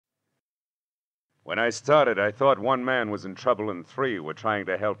When I started, I thought one man was in trouble and 3 were trying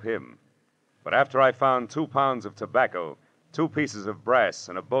to help him. But after I found 2 pounds of tobacco, 2 pieces of brass,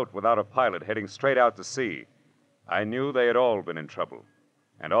 and a boat without a pilot heading straight out to sea, I knew they had all been in trouble,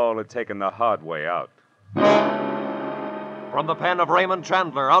 and all had taken the hard way out. From the pen of Raymond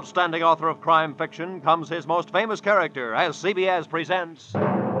Chandler, outstanding author of crime fiction, comes his most famous character as CBS presents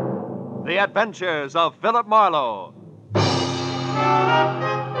The Adventures of Philip Marlowe.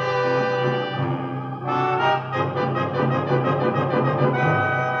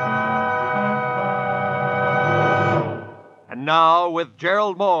 And now, with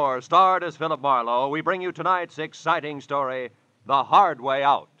Gerald Moore, starred as Philip Marlowe, we bring you tonight's exciting story, The Hard Way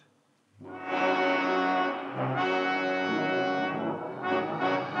Out.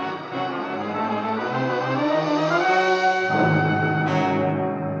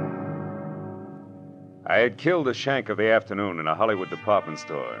 I had killed a shank of the afternoon in a Hollywood department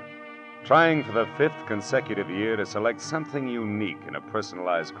store, trying for the 5th consecutive year to select something unique in a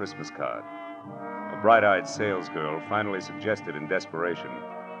personalized Christmas card. A bright-eyed salesgirl finally suggested in desperation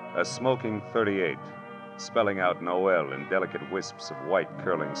a smoking 38, spelling out Noel in delicate wisps of white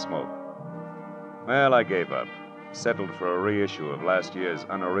curling smoke. Well, I gave up, settled for a reissue of last year's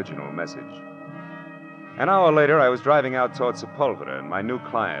unoriginal message. An hour later, I was driving out toward Sepulveda and my new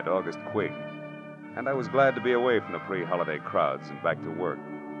client, August Quigg, and I was glad to be away from the pre-holiday crowds and back to work.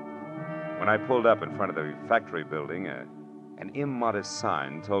 When I pulled up in front of the factory building, an immodest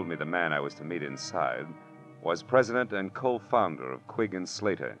sign told me the man I was to meet inside was president and co-founder of Quigg &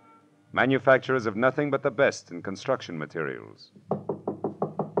 Slater, manufacturers of nothing but the best in construction materials.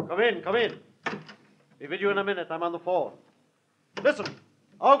 Come in. Be with you in a minute. I'm on the phone. Listen,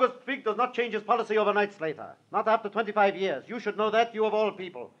 August Quigg does not change his policy overnight, Slater. Not after 25 years. You should know that, you of all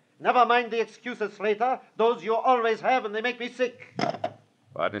people. Never mind the excuses, Slater. Those you always have, and they make me sick.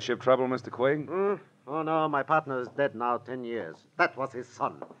 Partnership trouble, Mr. Quigg? Oh, no, my partner is dead now 10 years. That was his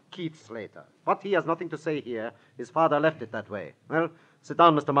son, Keith Slater. But he has nothing to say here. His father left it that way. Well, sit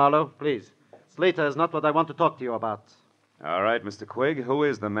down, Mr. Marlowe, please. Slater is not what I want to talk to you about. All right, Mr. Quigg, who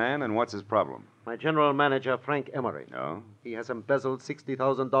is the man and what's his problem? My general manager, Frank Emery. Oh? He has embezzled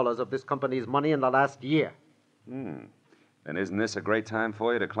 $60,000 of this company's money in the last year. Then isn't this a great time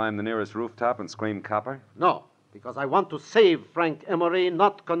for you to climb the nearest rooftop and scream copper? No, because I want to save Frank Emery,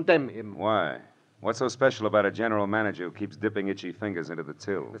 not condemn him. Why? What's so special about a general manager who keeps dipping itchy fingers into the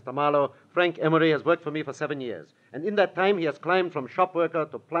till? Mr. Marlowe, Frank Emery has worked for me for 7 years. And in that time, he has climbed from shop worker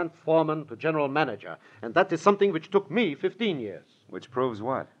to plant foreman to general manager. And that is something which took me 15 years. Which proves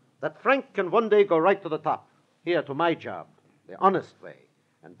what? That Frank can one day go right to the top. Here, to my job. The honest way.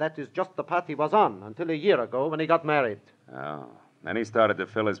 And that is just the path he was on until a year ago when he got married. Oh. Then he started to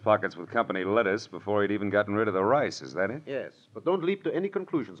fill his pockets with company lettuce before he'd even gotten rid of the rice. Is that it? Yes, but don't leap to any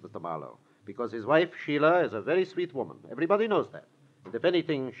conclusions, Mr. Marlowe. Because his wife, Sheila, is a very sweet woman. Everybody knows that. And if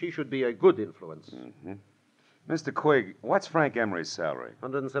anything, she should be a good influence. Mm-hmm. Mr. Quigg, what's Frank Emery's salary?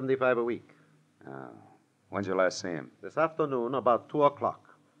 $175 a week. Oh. When'd you last see him? This afternoon, about 2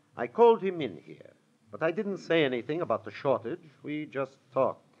 o'clock. I called him in here. But I didn't say anything about the shortage. We just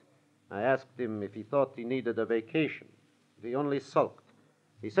talked. I asked him if he thought he needed a vacation. He only sulked.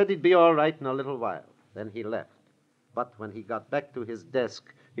 He said he'd be all right in a little while. Then he left. But when he got back to his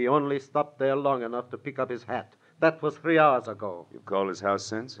desk, he only stopped there long enough to pick up his hat. That was 3 hours ago. You've called his house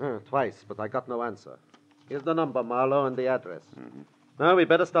since? Twice, but I got no answer. Here's the number, Marlowe, and the address. Mm-hmm. Now, we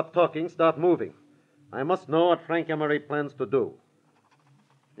better stop talking, start moving. I must know what Frank Emery plans to do.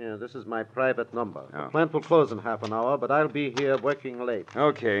 Yeah, this is my private number. Oh. The plant will close in half an hour, but I'll be here working late.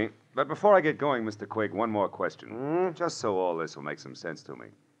 Okay. But before I get going, Mr. Quigg, one more question. Just so all this will make some sense to me.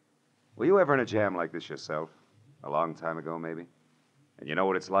 Were you ever in a jam like this yourself? A long time ago, maybe? And you know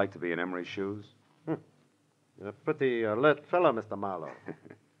what it's like to be in Emery's shoes? You're a pretty alert fellow, Mr. Marlowe.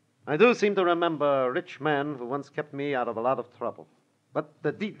 I do seem to remember a rich man who once kept me out of a lot of trouble. But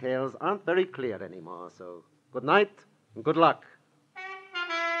the details aren't very clear anymore, so good night and good luck.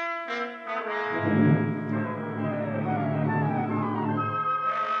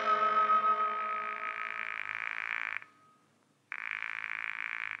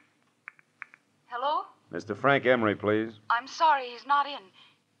 Hello? Mr. Frank Emery, please. I'm sorry he's not in.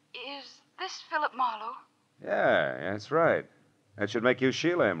 Is this Philip Marlowe? Yeah, that's right. That should make you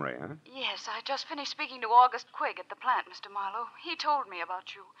Sheila Emery, huh? Yes, I just finished speaking to August Quigg at the plant, Mr. Marlowe. He told me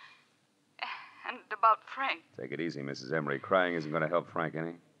about you. And about Frank. Take it easy, Mrs. Emery. Crying isn't going to help Frank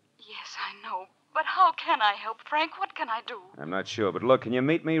any. Yes, I know. But how can I help, Frank? What can I do? I'm not sure, but look, can you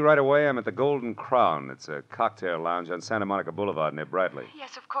meet me right away? I'm at the Golden Crown. It's a cocktail lounge on Santa Monica Boulevard near Bradley.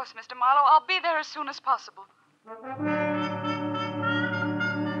 Yes, of course, Mr. Marlowe. I'll be there as soon as possible.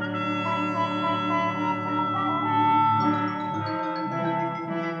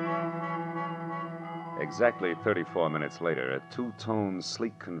 Exactly 34 minutes later, a two-tone,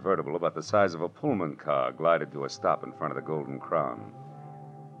 sleek convertible about the size of a Pullman car glided to a stop in front of the Golden Crown.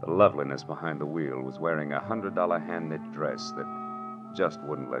 The loveliness behind the wheel was wearing a $100 hand-knit dress that just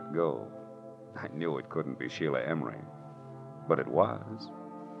wouldn't let go. I knew it couldn't be Sheila Emery, but it was.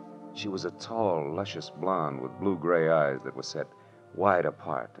 She was a tall, luscious blonde with blue-gray eyes that were set wide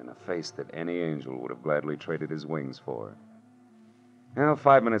apart and a face that any angel would have gladly traded his wings for. Well,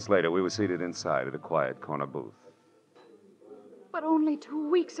 5 minutes later, we were seated inside at a quiet corner booth. But only 2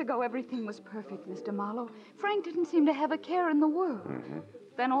 weeks ago, everything was perfect, Mr. Marlowe. Frank didn't seem to have a care in the world. Mm-hmm.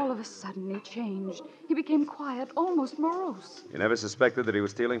 Then all of a sudden, he changed. He became quiet, almost morose. You never suspected that he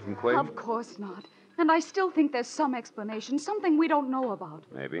was stealing from Quig? Of course not. And I still think there's some explanation, something we don't know about.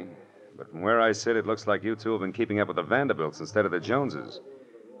 Maybe. But from where I sit, it looks like you two have been keeping up with the Vanderbilts instead of the Joneses.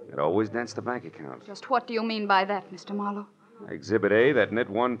 It always dents the bank account. Just what do you mean by that, Mr. Marlowe? Exhibit A, that knit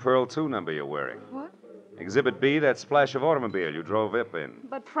 1 Pearl 2 number you're wearing. What? Exhibit B, that splash of automobile you drove up in.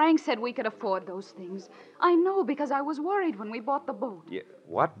 But Frank said we could afford those things. I know because I was worried when we bought the boat. Yeah.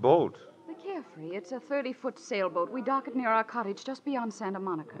 What boat? The Carefree. It's a 30-foot sailboat. We dock it near our cottage just beyond Santa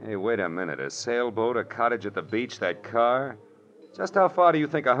Monica. Hey, wait a minute. A sailboat, a cottage at the beach, that car? Just how far do you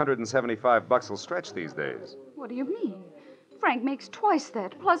think $175 will stretch these days? What do you mean? Frank makes twice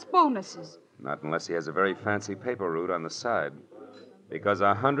that, plus bonuses. Not unless he has a very fancy paper route on the side. Because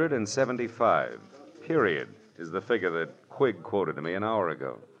 175, period, is the figure that Quig quoted to me an hour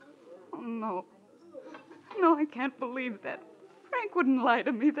ago. Oh, no. No, I can't believe that. Frank wouldn't lie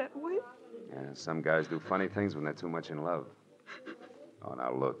to me that way. Yeah, some guys do funny things when they're too much in love. Oh,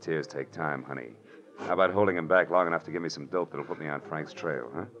 now look, tears take time, honey. How about holding him back long enough to give me some dope that'll put me on Frank's trail,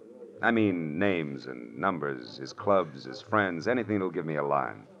 huh? I mean, names and numbers, his clubs, his friends, anything that'll give me a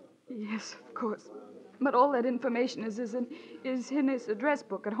line. Yes, of course. But all that information is in his address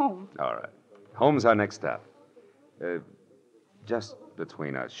book at home. All right. Home's our next stop. Just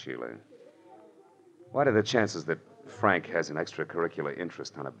between us, Sheila. What are the chances that Frank has an extracurricular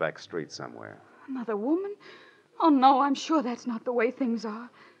interest on a back street somewhere? Another woman? Oh, no, I'm sure that's not the way things are.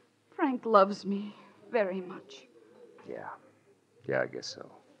 Frank loves me very much. Yeah, I guess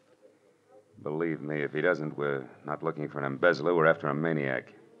so. Believe me, if he doesn't, we're not looking for an embezzler. We're after a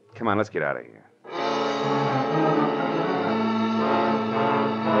maniac. Come on, let's get out of here.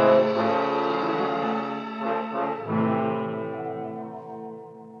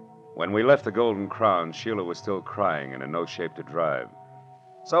 When we left the Golden Crown, Sheila was still crying and in no shape to drive.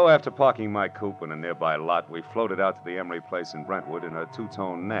 So after parking my coupe in a nearby lot, we floated out to the Emery place in Brentwood in a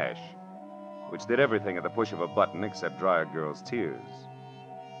two-tone Nash, which did everything at the push of a button except dry a girl's tears.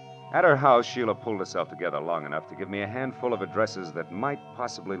 At her house, Sheila pulled herself together long enough to give me a handful of addresses that might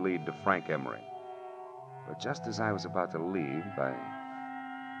possibly lead to Frank Emery. But just as I was about to leave, I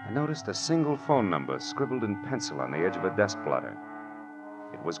noticed a single phone number scribbled in pencil on the edge of a desk blotter.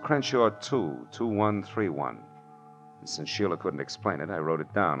 It was Crenshaw 22131. And since Sheila couldn't explain it, I wrote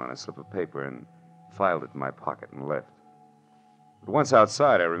it down on a slip of paper and filed it in my pocket and left. But once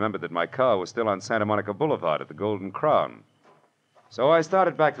outside, I remembered that my car was still on Santa Monica Boulevard at the Golden Crown. So I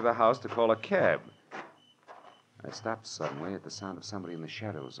started back to the house to call a cab. I stopped suddenly at the sound of somebody in the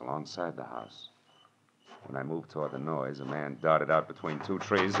shadows alongside the house. When I moved toward the noise, a man darted out between two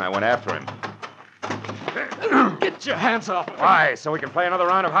trees, and I went after him. Get your hands off me. Why? So we can play another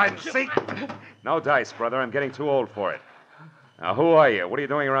round of hide and seek? No dice, brother. I'm getting too old for it. Now, who are you? What are you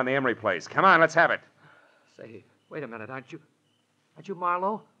doing around the Emery place? Come on, let's have it. Say, wait a minute. Aren't you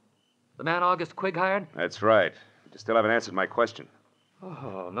Marlowe? The man August Quig hired? That's right. But you still haven't answered my question.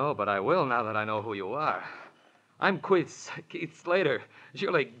 Oh, no, but I will now that I know who you are. I'm Keith Slater.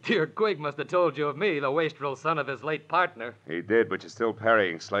 Surely dear Quig must have told you of me, the wastrel son of his late partner. He did, but you're still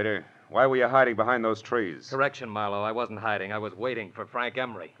parrying, Slater. Why were you hiding behind those trees? Correction, Marlowe. I wasn't hiding. I was waiting for Frank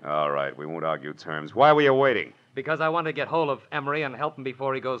Emery. All right, we won't argue terms. Why were you waiting? Because I wanted to get hold of Emery and help him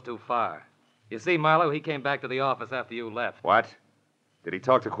before he goes too far. You see, Marlowe, he came back to the office after you left. What? Did he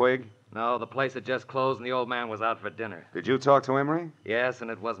talk to Quig? No, the place had just closed and the old man was out for dinner. Did you talk to Emery? Yes, and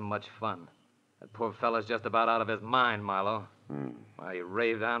it wasn't much fun. That poor fella's just about out of his mind, Marlowe. Why, he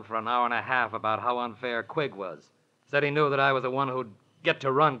raved on for an hour and a half about how unfair Quig was. Said he knew that I was the one who'd get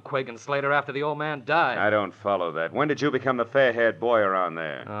to run Quig and Slater after the old man died. I don't follow that. When did you become the fair-haired boy around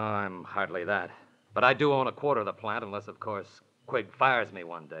there? Oh, I'm hardly that. But I do own a quarter of the plant, unless, of course, Quig fires me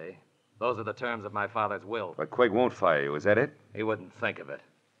one day. Those are the terms of my father's will. But Quig won't fire you, is that it? He wouldn't think of it.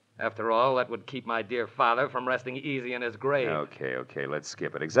 After all, that would keep my dear father from resting easy in his grave. Okay, let's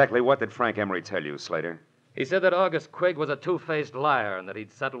skip it. Exactly what did Frank Emery tell you, Slater? He said that August Quig was a two-faced liar and that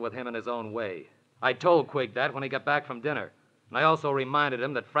he'd settle with him in his own way. I told Quig that when he got back from dinner. And I also reminded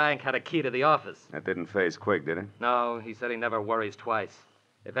him that Frank had a key to the office. That didn't faze Quigg, did it? No, he said he never worries twice.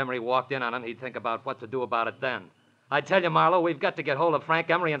 If Emery walked in on him, he'd think about what to do about it then. I tell you, Marlowe, we've got to get hold of Frank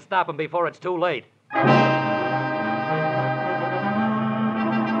Emery and stop him before it's too late.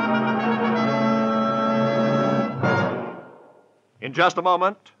 In just a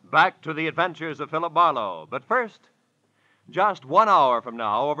moment, back to the adventures of Philip Marlowe. But first, just 1 hour from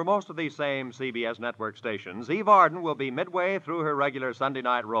now, over most of these same CBS network stations, Eve Arden will be midway through her regular Sunday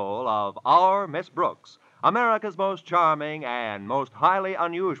night role of Our Miss Brooks, America's most charming and most highly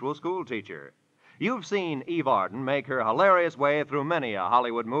unusual school teacher. You've seen Eve Arden make her hilarious way through many a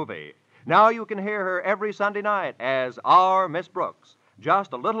Hollywood movie. Now you can hear her every Sunday night as Our Miss Brooks,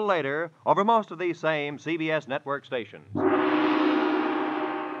 just a little later over most of these same CBS network stations.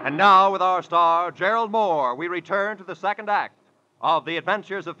 And now, with our star, Gerald Moore, we return to the second act of The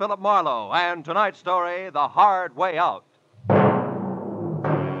Adventures of Philip Marlowe and tonight's story, The Hard Way Out.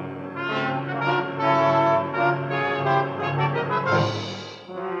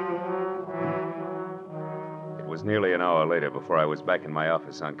 It was nearly an hour later before I was back in my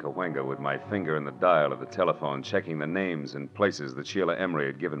office on Cahuenga with my finger in the dial of the telephone, checking the names and places that Sheila Emery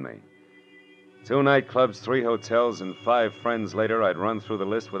had given me. 2 nightclubs, 3 hotels, and 5 friends later, I'd run through the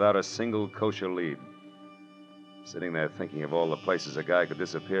list without a single kosher lead. Sitting there thinking of all the places a guy could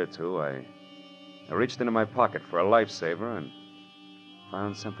disappear to, I reached into my pocket for a lifesaver and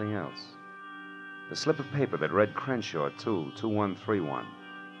found something else. The slip of paper that read Crenshaw 22131.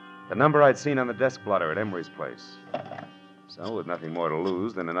 The number I'd seen on the desk blotter at Emery's place. So, with nothing more to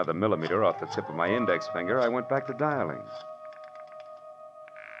lose than another millimeter off the tip of my index finger, I went back to dialing.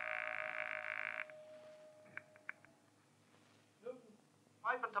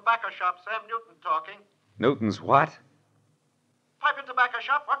 Pipe and tobacco shop, Sam Newton talking. Newton's what? Pipe and tobacco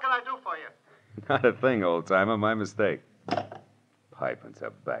shop, what can I do for you? Not a thing, old-timer. My mistake. Pipe and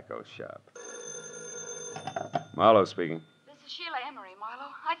tobacco shop. Marlowe speaking. This is Sheila Emery,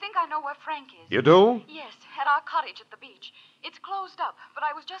 Marlowe. I think I know where Frank is. You do? Yes, at our cottage at the beach. It's closed up, but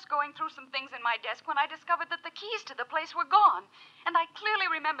I was just going through some things in my desk when I discovered that the keys to the place were gone. And I clearly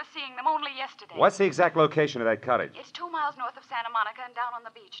remember seeing them only yesterday. What's the exact location of that cottage? It's 2 miles north of Santa Monica and down on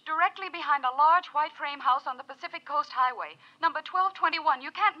the beach, directly behind a large white frame house on the Pacific Coast Highway. Number 1221. You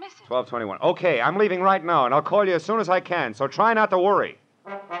can't miss it. 1221. Okay, I'm leaving right now, and I'll call you as soon as I can, so try not to worry.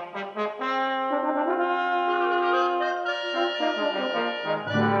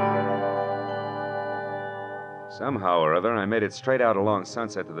 Somehow or other, I made it straight out along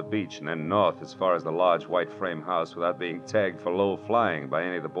Sunset to the beach and then north as far as the large white frame house without being tagged for low flying by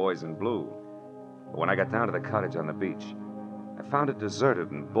any of the boys in blue. But when I got down to the cottage on the beach, I found it deserted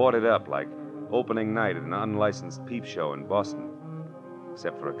and boarded up like opening night at an unlicensed peep show in Boston.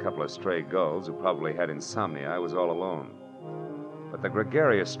 Except for a couple of stray gulls who probably had insomnia, I was all alone. But the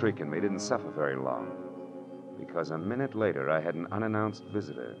gregarious streak in me didn't suffer very long, because a minute later I had an unannounced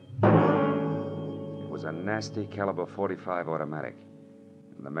visitor. It was a nasty caliber .45 automatic.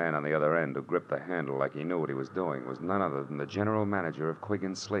 And the man on the other end who gripped the handle like he knew what he was doing was none other than the general manager of Quigg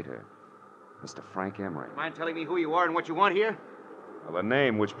 & Slater, Mr. Frank Emery. Mind telling me who you are and what you want here? Well, the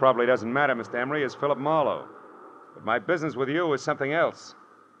name, which probably doesn't matter, Mr. Emery, is Philip Marlowe. But my business with you is something else.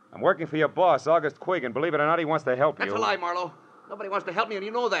 I'm working for your boss, August Quigg, and believe it or not, he wants to help you. That's a lie, Marlowe. Nobody wants to help me, and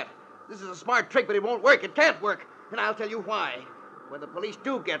you know that. This is a smart trick, but it won't work. It can't work. And I'll tell you why. When the police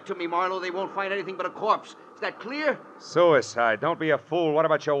do get to me, Marlowe, they won't find anything but a corpse. Is that clear? Suicide. Don't be a fool. What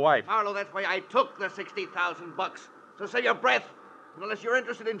about your wife? Marlowe, that's why I took the $60,000. So save your breath. And unless you're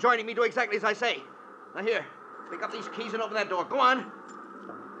interested in joining me, do exactly as I say. Now here, pick up these keys and open that door. Go on.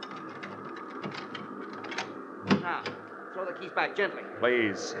 Now, throw the keys back gently.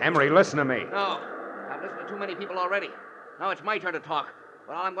 Please, Emery, listen to me. No, I've listened to too many people already. Now it's my turn to talk.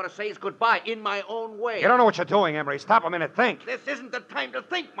 But all I'm going to say is goodbye in my own way. You don't know what you're doing, Emery. Stop a minute. Think. This isn't the time to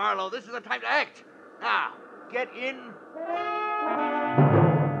think, Marlowe. This is the time to act. Now, get in.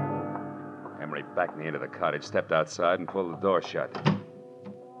 Emery backed me into the cottage, stepped outside, and pulled the door shut.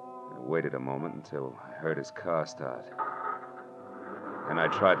 I waited a moment until I heard his car start. Then I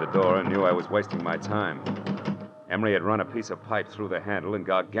tried the door and knew I was wasting my time. Emery had run a piece of pipe through the handle, and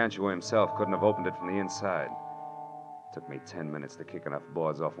Gargantua himself couldn't have opened it from the inside. It took me 10 minutes to kick enough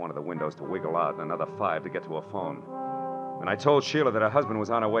boards off one of the windows to wiggle out, and another 5 to get to a phone. When I told Sheila that her husband was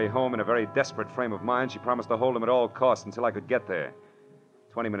on her way home in a very desperate frame of mind, she promised to hold him at all costs until I could get there.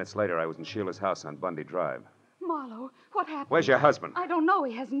 20 minutes later, I was in Sheila's house on Bundy Drive. Marlowe, what happened? Where's your husband? I don't know.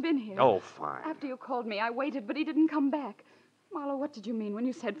 He hasn't been here. Oh, fine. After you called me, I waited, but he didn't come back. Marlowe, what did you mean when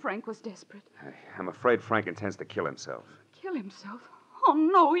you said Frank was desperate? I'm afraid Frank intends to kill himself. Kill himself? Oh,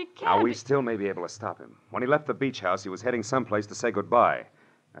 no, he can't. Now, we still may be able to stop him. When he left the beach house, he was heading someplace to say goodbye.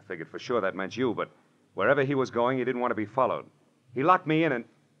 I figured for sure that meant you, but wherever he was going, he didn't want to be followed. He locked me in and...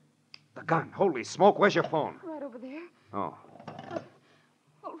 The gun. Holy smoke, where's your phone? Right over there. Oh.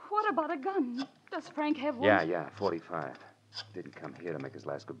 Well, what about a gun? Does Frank have one? Yeah, 45. Didn't come here to make his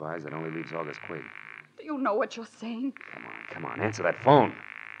last goodbyes. That only leaves August Quigg. Do you know what you're saying? Come on, answer that phone.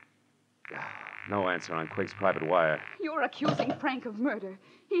 No answer on Quigg's private wire. You're accusing Frank of murder.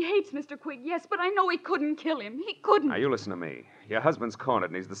 He hates Mr. Quigg, yes, but I know he couldn't kill him. He couldn't. Now, you listen to me. Your husband's cornered,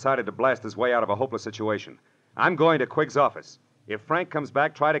 and he's decided to blast his way out of a hopeless situation. I'm going to Quigg's office. If Frank comes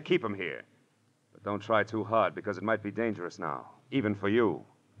back, try to keep him here. But don't try too hard, because it might be dangerous now, even for you.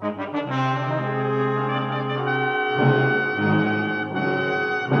 I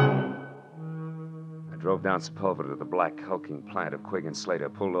drove down Sepulveda to the black, hulking plant of Quigg and Slater,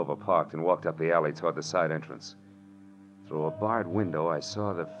 pulled over, parked, and walked up the alley toward the side entrance. Through a barred window, I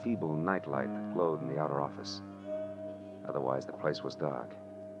saw the feeble nightlight that glowed in the outer office. Otherwise, the place was dark.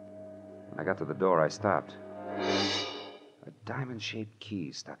 When I got to the door, I stopped. A diamond-shaped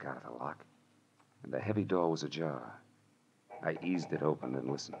key stuck out of the lock, and the heavy door was ajar. I eased it open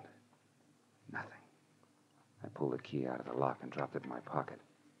and listened. Nothing. I pulled the key out of the lock and dropped it in my pocket.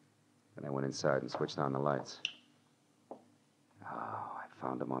 Then I went inside and switched on the lights. Oh, I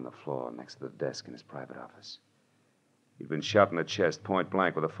found him on the floor next to the desk in his private office. He'd been shot in the chest, point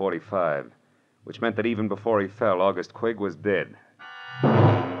blank, with a 45, which meant that even before he fell, August Quigg was dead. The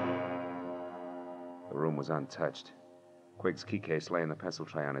room was untouched. Quigg's key case lay in the pencil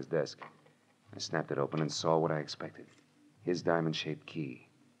tray on his desk. I snapped it open and saw what I expected. His diamond-shaped key.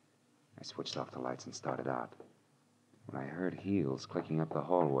 I switched off the lights and started out. When I heard heels clicking up the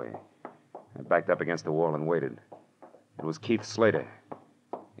hallway, I backed up against the wall and waited. It was Keith Slater.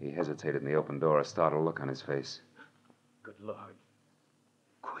 He hesitated in the open door, a startled look on his face. Good Lord.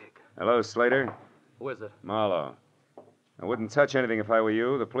 Quigg. Hello, Slater. Who is it? Marlowe. I wouldn't touch anything if I were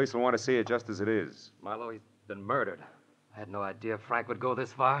you. The police will want to see it just as it is. Marlowe, he's been murdered. I had no idea Frank would go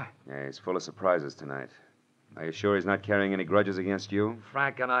this far. Yeah, he's full of surprises tonight. Are you sure he's not carrying any grudges against you?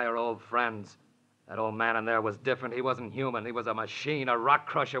 Frank and I are old friends. That old man in there was different. He wasn't human. He was a machine, a rock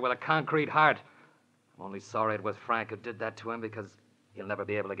crusher with a concrete heart. I'm only sorry it was Frank who did that to him because he'll never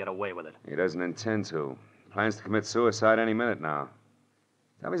be able to get away with it. He doesn't intend to. Plans to commit suicide any minute now.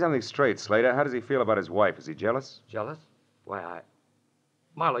 Tell me something straight, Slater. How does he feel about his wife? Is he jealous? Jealous? Why,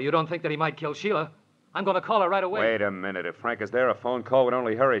 Marlowe, you don't think that he might kill Sheila? I'm going to call her right away. Wait a minute. If Frank is there, a phone call would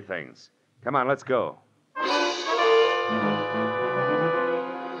only hurry things. Come on, let's go. I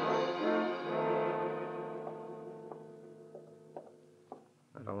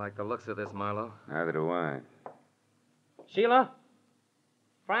don't like the looks of this, Marlowe. Neither do I. Sheila?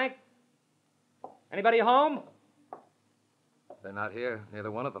 Frank? Anybody home? They're not here,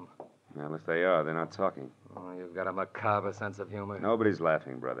 neither one of them. Well, if they are, they're not talking. Oh, you've got a macabre sense of humor. Nobody's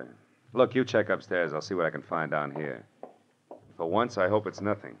laughing, brother. Look, you check upstairs. I'll see what I can find down here. For once, I hope it's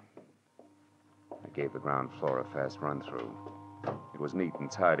nothing. I gave the ground floor a fast run-through. It was neat and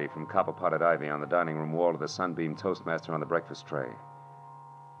tidy, from copper-potted ivy on the dining room wall to the sunbeam toastmaster on the breakfast tray.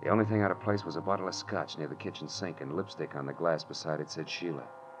 The only thing out of place was a bottle of scotch near the kitchen sink, and lipstick on the glass beside it said Sheila.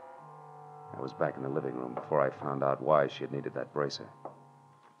 I was back in the living room before I found out why she had needed that bracer.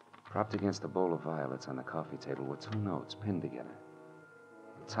 Propped against a bowl of violets on the coffee table were two notes pinned together.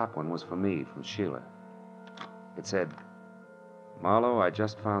 The top one was for me, from Sheila. It said, "Marlowe, I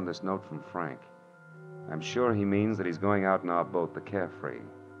just found this note from Frank. I'm sure he means that he's going out in our boat, the Carefree.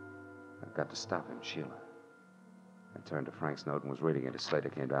 I've got to stop him, Sheila." I turned to Frank's note and was reading it as Slater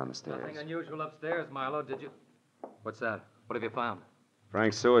came down the stairs. Nothing unusual upstairs, Marlowe, did you? What's that? What have you found?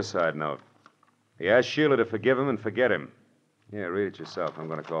 Frank's suicide note. He asked Sheila to forgive him and forget him. Yeah, read it yourself. I'm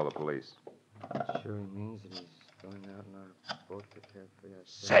going to call the police. Sure he means that he's going out in our boat to Carefree.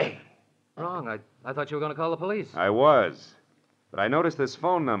 Say! Wrong. I thought you were going to call the police. I was. But I noticed this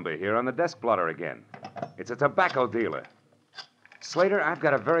phone number here on the desk blotter again. It's a tobacco dealer. Slater, I've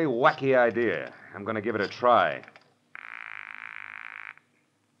got a very wacky idea. I'm going to give it a try.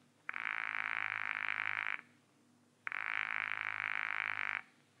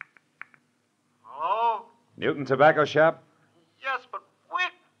 Hello? Newton Tobacco Shop? Yes, but we're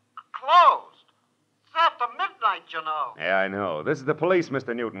closed. It's after midnight, you know. Yeah, I know. This is the police,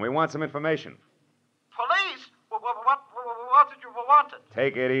 Mr. Newton. We want some information. Police? What did you want?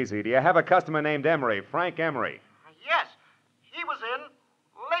 Take it easy. Do you have a customer named Emery, Frank Emery? Yes, he was in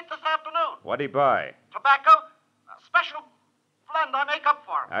late this afternoon. What'd he buy? Tobacco? A special blend I make up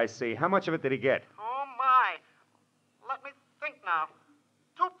for him. I see. How much of it did he get? Oh, my. Let me think now.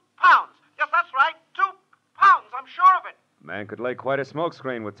 2 pounds. Yes, that's right. 2 pounds. I'm sure of it. Man could lay quite a smoke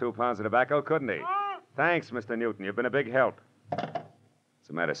screen with 2 pounds of tobacco, couldn't he? Thanks, Mr. Newton. You've been a big help. What's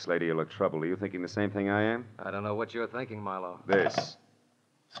the matter, Slater? You look troubled. Are you thinking the same thing I am? I don't know what you're thinking, Marlowe. This.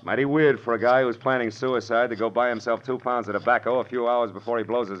 It's mighty weird for a guy who's planning suicide to go buy himself 2 pounds of tobacco a few hours before he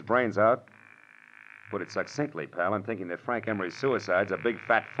blows his brains out. Put it succinctly, pal, I'm thinking that Frank Emery's suicide's a big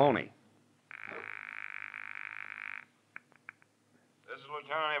fat phony. This is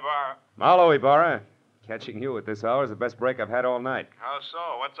Lieutenant Ibarra. Marlowe, Ibarra. Catching you at this hour is the best break I've had all night. How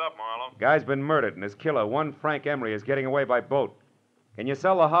so? What's up, Marlowe? Guy's been murdered, and his killer, one Frank Emery, is getting away by boat. Can you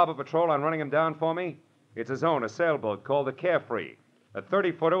sell the harbor patrol on running him down for me? It's his own, a sailboat called the Carefree. A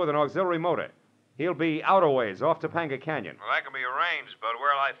 30-footer with an auxiliary motor. He'll be out a ways, off Topanga Canyon. Well, that can be arranged, but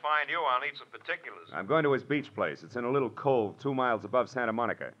where'll I find you? I'll need some particulars. I'm going to his beach place. It's in a little cove 2 miles above Santa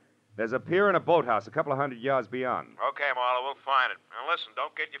Monica. There's a pier and a boathouse a couple of 100 yards beyond. Okay, Marlowe, we'll find it. And listen,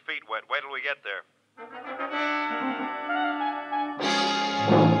 don't get your feet wet. Wait till we get there.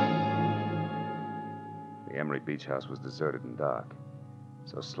 The Emery beach house was deserted and dark.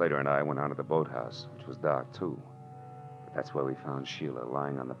 So Slater and I went on to the boathouse, which was dark, too. But that's where we found Sheila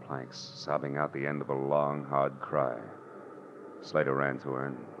lying on the planks, sobbing out the end of a long, hard cry. Slater ran to her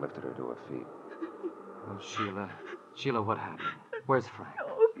and lifted her to her feet. Oh, Sheila. Sheila, what happened? Where's Frank?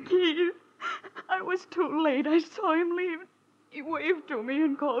 Oh, Keith. I was too late. I saw him leave. He waved to me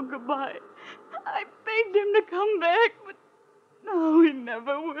and called goodbye. I begged him to come back, but no, he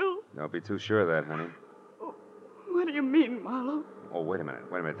never will. Don't be too sure of that, honey. Oh, what do you mean, Marlowe? Oh, wait a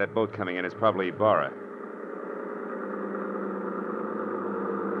minute. That boat coming in is probably Ibarra.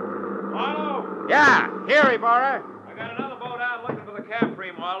 Marlowe! Yeah, here, Ibarra. I got another boat out looking for the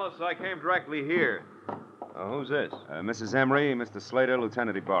Capri, Marlowe, so I came directly here. Who's this? Mrs. Emery, Mr. Slater,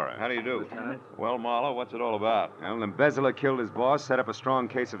 Lieutenant Ibarra. How do you do? Lieutenant? Well, Marlowe, what's it all about? Well, the embezzler killed his boss, set up a strong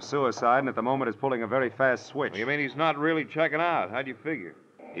case of suicide, and at the moment is pulling a very fast switch. You mean he's not really checking out? How'd you figure?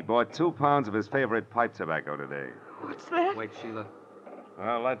 He bought 2 pounds of his favorite pipe tobacco today. What's that? Wait, Sheila.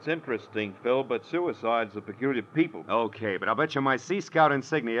 Well, that's interesting, Phil, but suicide's a peculiar people. Okay, but I'll bet you my Sea Scout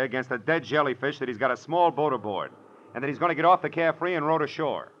insignia against a dead jellyfish that he's got a small boat aboard, and that he's going to get off the Carefree and row to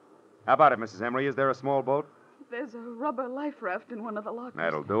shore. How about it, Mrs. Emery? Is there a small boat? There's a rubber life raft in one of the lockers.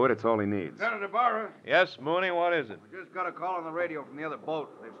 That'll do it. It's all he needs. Senator Ibarra? Yes, Mooney, what is it? We just got a call on the radio from the other boat.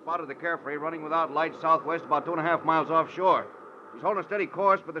 They've spotted the Carefree running without lights southwest about 2.5 miles offshore. She's holding a steady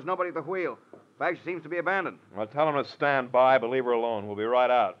course, but there's nobody at the wheel. In fact, she seems to be abandoned. Well, tell him to stand by, but leave her alone. We'll be right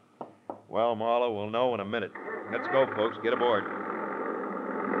out. Well, Marlowe, we'll know in a minute. Let's go, folks. Get aboard.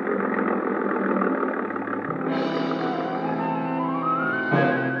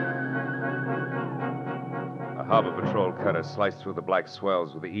 A harbor patrol cutter sliced through the black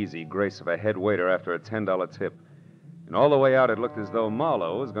swells with the easy grace of a head waiter after a $10 tip. And all the way out, it looked as though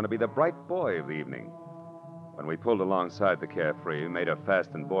Marlowe was going to be the bright boy of the evening. When we pulled alongside the Carefree, made her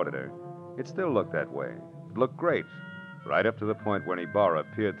fast and boarded her, it still looked that way. It looked great, right up to the point when Ibarra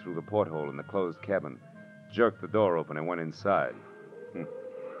peered through the porthole in the closed cabin, jerked the door open, and went inside.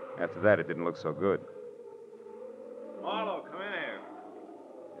 After that, it didn't look so good. Marlowe, come in here.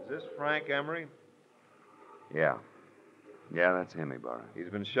 Is this Frank Emery? Yeah, that's him, Ibarra. He's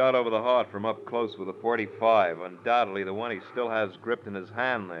been shot over the heart from up close with a .45. Undoubtedly the one he still has gripped in his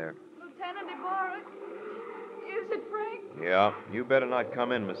hand there. Lieutenant Ibarra, is it Frank? Yeah, you better not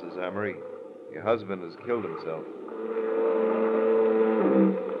come in, Mrs. Emery. Your husband has killed himself.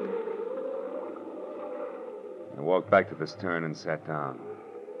 I walked back to the stern and sat down.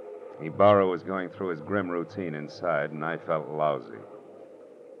 Ibarra was going through his grim routine inside, and I felt lousy.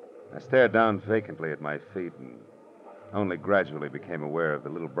 I stared down vacantly at my feet and only gradually became aware of the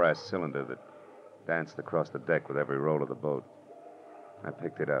little brass cylinder that danced across the deck with every roll of the boat. I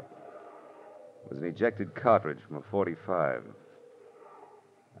picked it up. It was an ejected cartridge from a .45.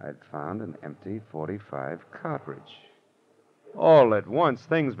 I'd found an empty .45 cartridge. All at once,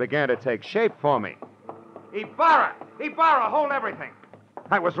 things began to take shape for me. Ibarra! Ibarra, hold everything!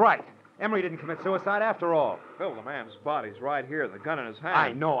 I was right. Emery didn't commit suicide after all. Phil, the man's body's right here, the gun in his hand.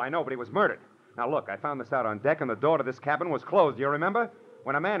 I know, but he was murdered. Now, look, I found this out on deck, and the door to this cabin was closed. Do you remember?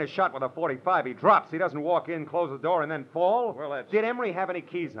 When a man is shot with a .45, he drops. He doesn't walk in, close the door, and then fall. Well, that's... Did Emery have any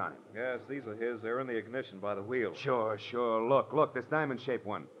keys on him? Yes, these are his. They're in the ignition by the wheel. Sure. Look, this diamond-shaped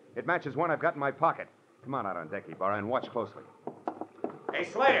one. It matches one I've got in my pocket. Come on out on deck, Ibarra, and watch closely. Hey,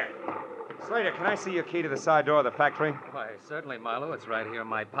 Slater! Slater, can I see your key to the side door of the factory? Why, certainly, Marlowe. It's right here in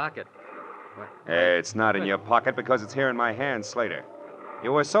my pocket. What? It's not in your pocket because it's here in my hand, Slater.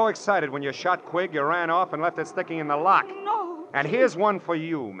 You were so excited when you shot Quigg, you ran off and left it sticking in the lock. No. And here's one for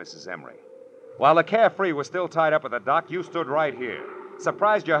you, Mrs. Emery. While the Carefree was still tied up at the dock, you stood right here,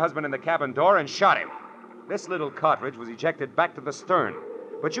 surprised your husband in the cabin door, and shot him. this little cartridge was ejected back to the stern.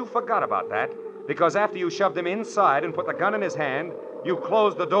 But you forgot about that, because after you shoved him inside and put the gun in his hand, you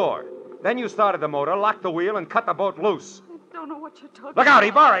closed the door. Then you started the motor, locked the wheel, and cut the boat loose. I don't know what you're talking Look out,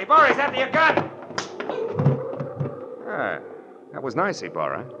 about. Ibarra's after your gun! Ah, that was nice,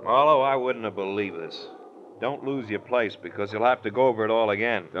 Ibarra. Marlowe, I wouldn't have believed this. Don't lose your place, because you'll have to go over it all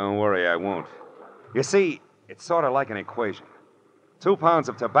again. Don't worry, I won't. You see, it's sort of like an equation. 2 pounds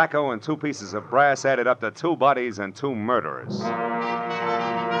of tobacco and 2 pieces of brass added up to 2 bodies and 2 murderers.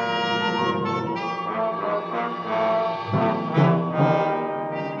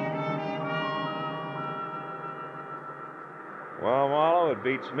 Well, Marlowe, it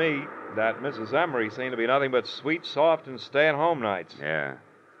beats me. That Mrs. Emery seemed to be nothing but sweet, soft, and stay-at-home nights. Yeah.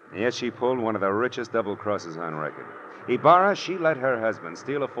 Yes, she pulled one of the richest double crosses on record. Ibarra, she let her husband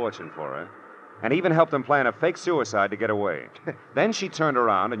steal a fortune for her and even helped him plan a fake suicide to get away. Then she turned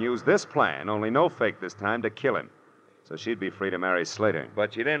around and used this plan, only no fake this time, to kill him. So she'd be free to marry Slater.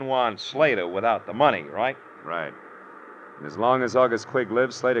 But you didn't want Slater without the money, right? Right. And as long as August Quigg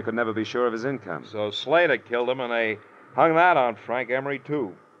lived, Slater could never be sure of his income. So Slater killed him, and they hung that on Frank Emery,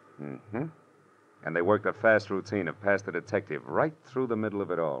 too. Mm-hmm. And they worked a fast routine of pass the detective right through the middle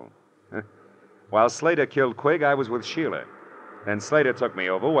of it all. While Slater killed Quigg, I was with Sheila. Then Slater took me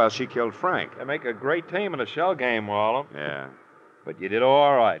over while she killed Frank. They make a great team in a shell game, Marlowe. Yeah. But you did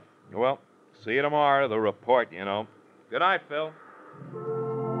all right. Well, see you tomorrow, the report, you know. Good night, Phil.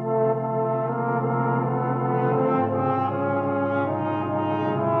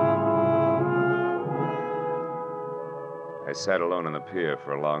 I sat alone on the pier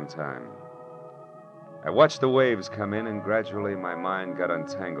for a long time. I watched the waves come in, and gradually my mind got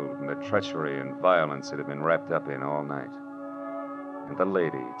untangled from the treachery and violence it had been wrapped up in all night. And the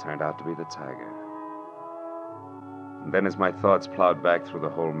lady turned out to be the tiger. And then as my thoughts plowed back through the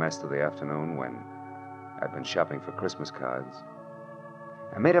whole mess of the afternoon when I'd been shopping for Christmas cards,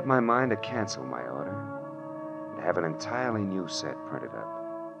 I made up my mind to cancel my order and have an entirely new set printed up.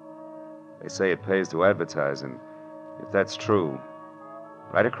 They say it pays to advertise, and if that's true,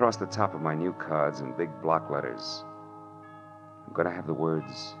 right across the top of my new cards in big block letters, I'm going to have the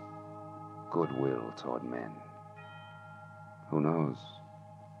words, goodwill toward men. Who knows?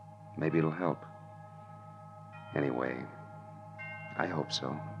 Maybe it'll help. Anyway, I hope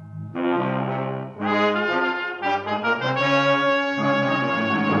so.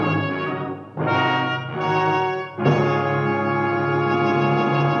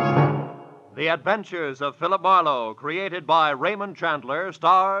 The Adventures of Philip Marlowe, created by Raymond Chandler,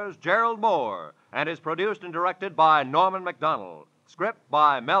 stars Gerald Moore, and is produced and directed by Norman MacDonald. Script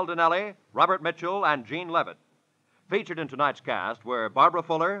by Mel Donnelly, Robert Mitchell, and Gene Levitt. Featured in tonight's cast were Barbara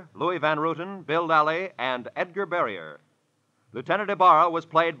Fuller, Louis Van Rooten, Bill Lally, and Edgar Barrier. Lieutenant Ibarra was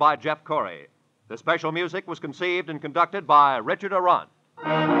played by Jeff Corey. The special music was conceived and conducted by Richard Arant.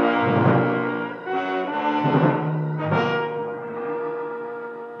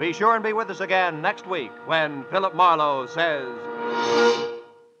 Be sure and be with us again next week when Philip Marlowe says...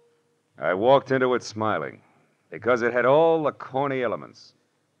 I walked into it smiling because it had all the corny elements.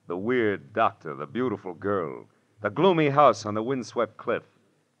 The weird doctor, the beautiful girl, the gloomy house on the windswept cliff,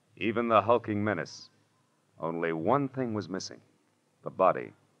 even the hulking menace. Only one thing was missing, the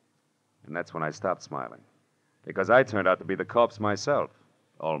body. And that's when I stopped smiling, because I turned out to be the corpse myself,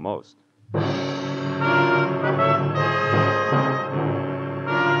 almost.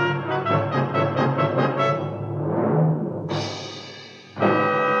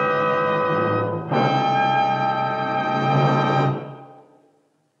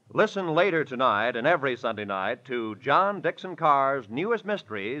 Listen later tonight and every Sunday night to John Dixon Carr's newest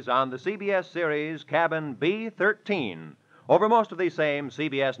mysteries on the CBS series Cabin B-13 over most of these same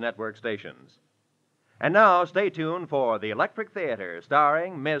CBS network stations. And now stay tuned for The Electric Theater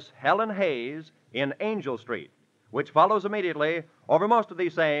starring Miss Helen Hayes in Angel Street, which follows immediately over most of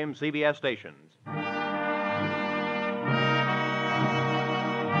these same CBS stations.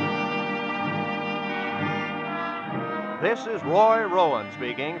 This is Roy Rowan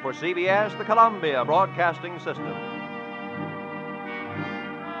speaking for CBS, the Columbia Broadcasting System.